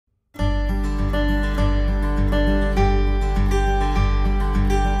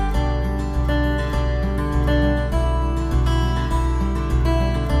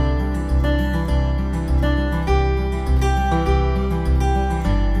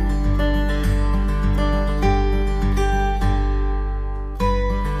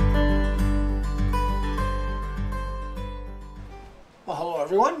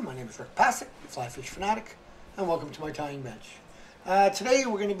FlyFish Fanatic, and welcome to my tying bench. Today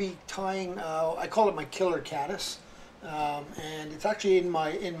we're going to be tying, I call it my Killer Caddis, and it's actually in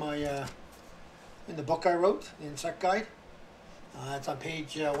the book I wrote, the insect guide. It's on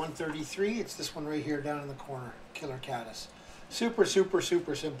page 133. It's this one right here down in the corner, Killer Caddis. Super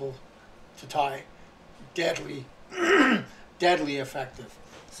simple to tie, deadly effective.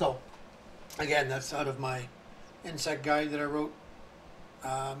 So again, that's out of my insect guide that I wrote,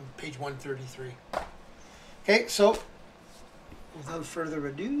 page 133. Okay, so without further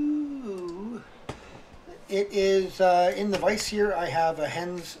ado, it is in the vise here. I have a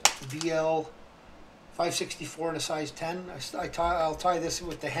Hook-Hend's BL564 in a size 10. I'll tie this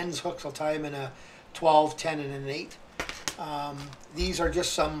with the Hook-Hend's hooks. I'll tie them in a 12, 10, and an 8. These are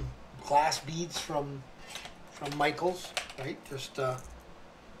just some glass beads from Michael's, right? Just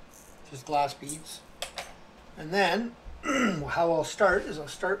glass beads. And then how I'll start is I'll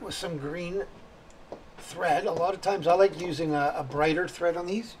start with some green thread. A lot of times I like using a brighter thread on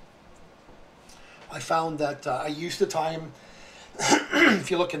these. I found that I used to tie them,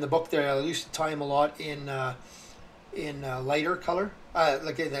 if you look in the book there, I used to tie them a lot in lighter color,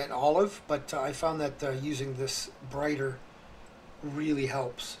 like an olive, but I found that using this brighter really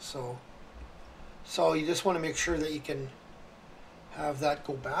helps. So you just want to make sure that you can have that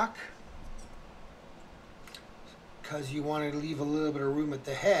go back, because you want to leave a little bit of room at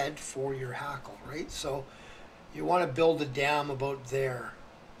the head for your hackle, right? So you want to build a dam about there.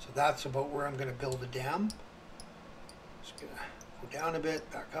 So that's about where I'm going to build a dam. Just going to go down a bit,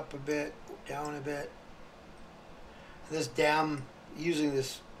 back up a bit, go down a bit. And this dam, using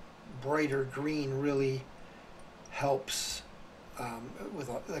this brighter green, really helps with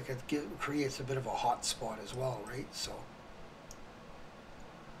it creates a bit of a hot spot as well, right? So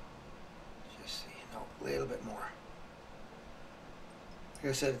just see, no, a little bit more. Like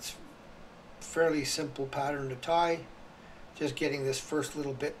I said, it's fairly simple pattern to tie. Just getting this first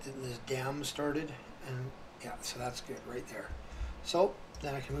little bit in this dam started, and yeah, so that's good right there. So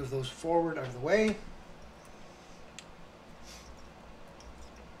then I can move those forward out of the way.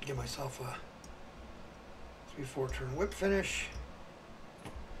 Give myself a 3/4 turn whip finish.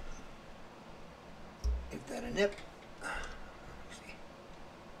 Give that a nip. Give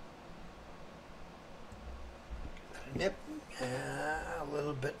that a nip. A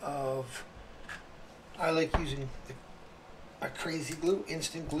little bit of, I like using a crazy glue,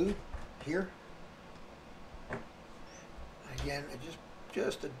 instant glue here. Again,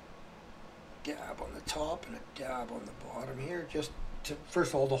 just a dab on the top and a dab on the bottom here, just to, first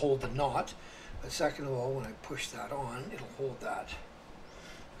of all, to hold the knot, but second of all, when I push that on, it'll hold that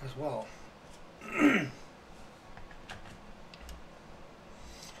as well. Okay,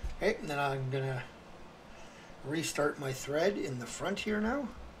 and then I'm gonna restart my thread in the front here now.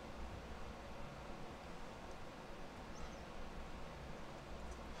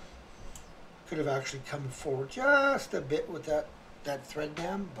 Could have actually come forward just a bit with that thread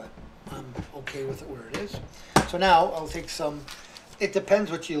dam, but I'm okay with it where it is. So now I'll take some, it depends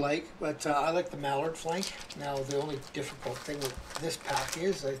what you like, but I like the Mallard flank. Now the only difficult thing with this pack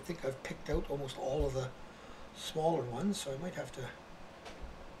is I think I've picked out almost all of the smaller ones, so I might have to,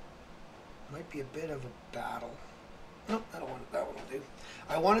 might be a bit of a battle. Nope, I don't want it, that one will do.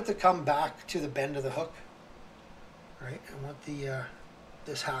 I want it to come back to the bend of the hook, right? I want the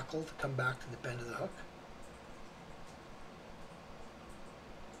this hackle to come back to the bend of the hook.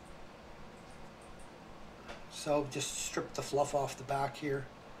 So just strip the fluff off the back here.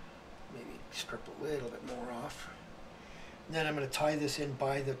 Maybe strip a little bit more off. And then I'm going to tie this in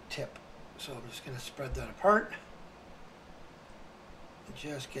by the tip. So I'm just going to spread that apart. And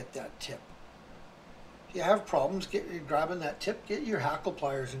just get that tip. If you have problems grabbing that tip, get your hackle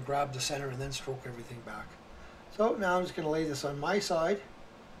pliers and grab the center and then stroke everything back. So now I'm just going to lay this on my side,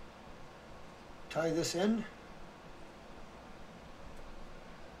 tie this in,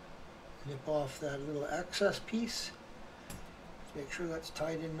 nip off that little excess piece, make sure that's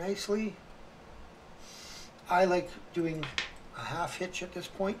tied in nicely. I like doing a half hitch at this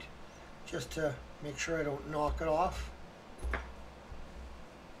point, just to make sure I don't knock it off.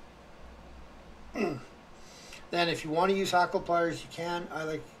 Then if you want to use hackle pliers, you can. I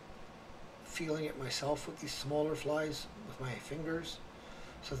like feeling it myself with these smaller flies with my fingers.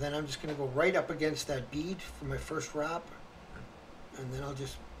 So then I'm just going to go right up against that bead for my first wrap, and then I'll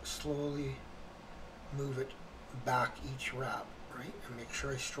just slowly move it back each wrap, right? And make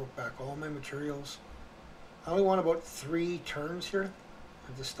sure I stroke back all my materials. I only want about 3 turns here.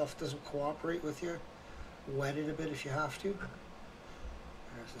 If the stuff doesn't cooperate with you, wet it a bit if you have to.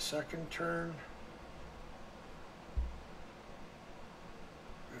 There's the second turn.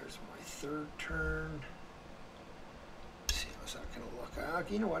 There's my third turn. Let's see, how's that going to look?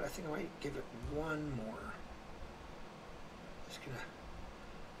 You know what? I think I might give it one more. Just going to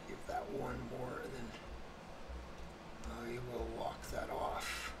give that one more, and then you will lock that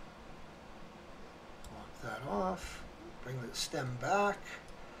off. Lock that off. Bring the stem back.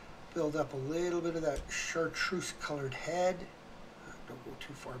 Build up a little bit of that chartreuse colored head. Don't go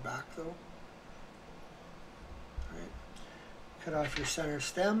too far back though. All right. Cut off your center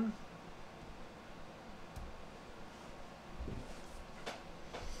stem.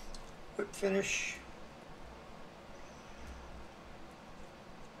 Whip finish.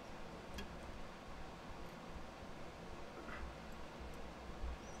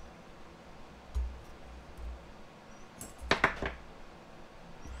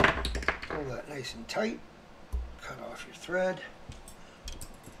 Pull that nice and tight. Cut off your thread.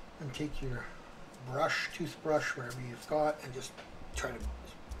 And take your brush, toothbrush, whatever you've got, and just try to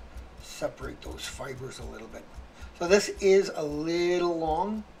separate those fibers a little bit. So this is a little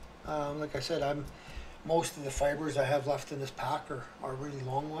long. Like I said, most of the fibers I have left in this pack are really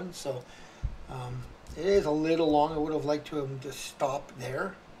long ones, so it is a little long. I would have liked to have just stopped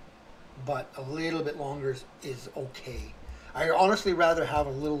there, but a little bit longer is okay. I honestly rather have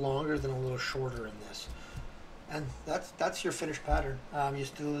a little longer than a little shorter in this. And that's your finished pattern. You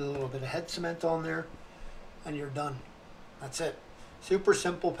just do a little bit of head cement on there, and you're done. That's it. Super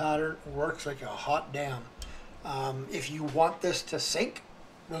simple pattern. Works like a hot damn. If you want this to sink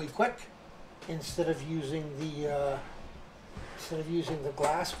really quick, instead of using the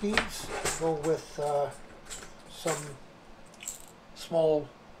glass beads, go with some small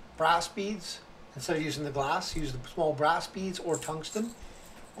brass beads. Instead of using the glass, use the small brass beads or tungsten.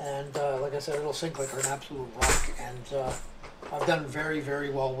 And like I said, it'll sink like an absolute rock. And I've done very,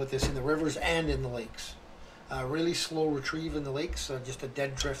 very well with this in the rivers and in the lakes. Really slow retrieve in the lakes, just a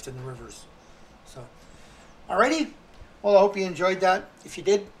dead drift in the rivers. So, alrighty. Well, I hope you enjoyed that. If you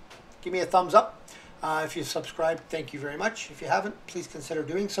did, give me a thumbs up. If you've subscribed, thank you very much. If you haven't, please consider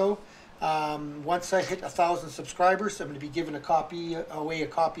doing so. Once I hit 1,000 subscribers, I'm going to be giving away a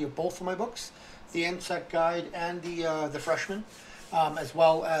copy of both of my books, the Insect Guide and the Freshman. As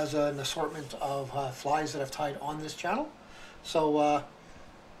well as an assortment of flies that I've tied on this channel. So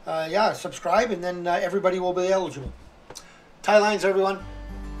yeah, subscribe, and then everybody will be eligible. Tie lines, everyone.